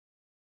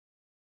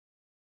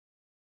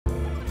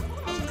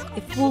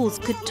If walls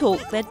could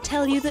talk, they'd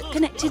tell you that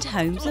connected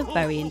homes are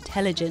very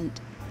intelligent.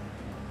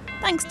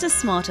 Thanks to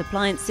smart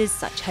appliances,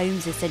 such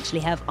homes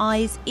essentially have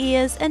eyes,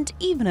 ears and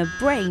even a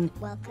brain.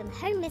 Welcome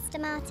home,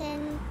 Mr.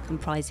 Martin.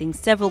 Comprising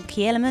several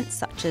key elements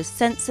such as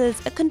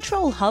sensors, a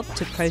control hub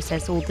to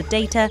process all the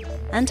data,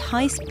 and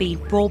high-speed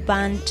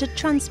broadband to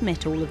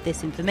transmit all of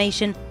this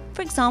information,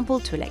 for example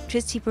to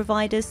electricity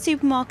providers,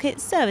 supermarkets,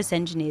 service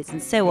engineers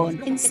and so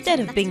on. Instead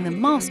of being the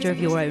master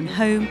of your own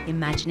home,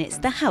 imagine it's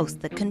the house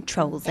that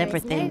controls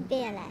everything. There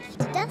is no beer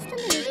left. Dust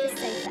underneath the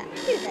sofa.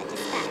 Hoover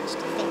dispatched.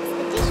 Fix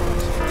the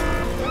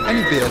dishwasher.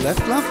 Any beer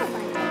left, love?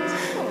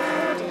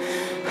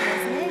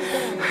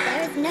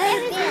 There is no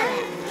beer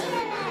left.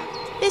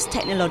 This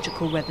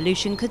technological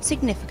revolution could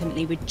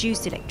significantly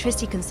reduce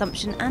electricity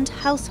consumption and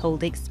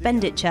household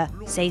expenditure.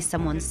 Say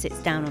someone sits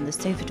down on the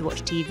sofa to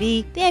watch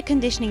TV, the air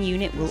conditioning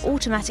unit will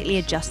automatically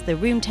adjust the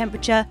room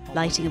temperature,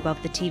 lighting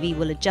above the TV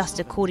will adjust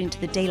according to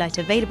the daylight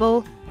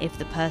available. If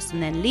the person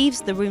then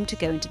leaves the room to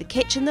go into the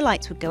kitchen, the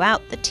lights would go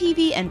out, the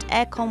TV and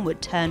aircon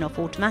would turn off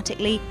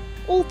automatically,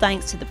 all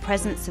thanks to the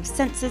presence of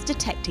sensors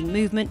detecting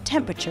movement,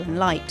 temperature and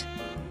light.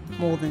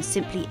 More than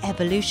simply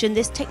evolution,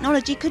 this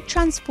technology could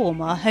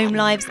transform our home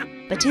lives,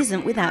 but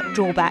isn't without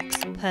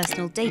drawbacks.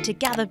 Personal data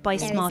gathered by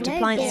smart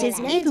appliances,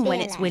 even when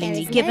it's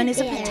willingly given,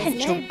 is a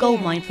potential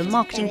goldmine for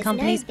marketing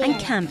companies and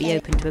can be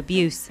open to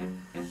abuse.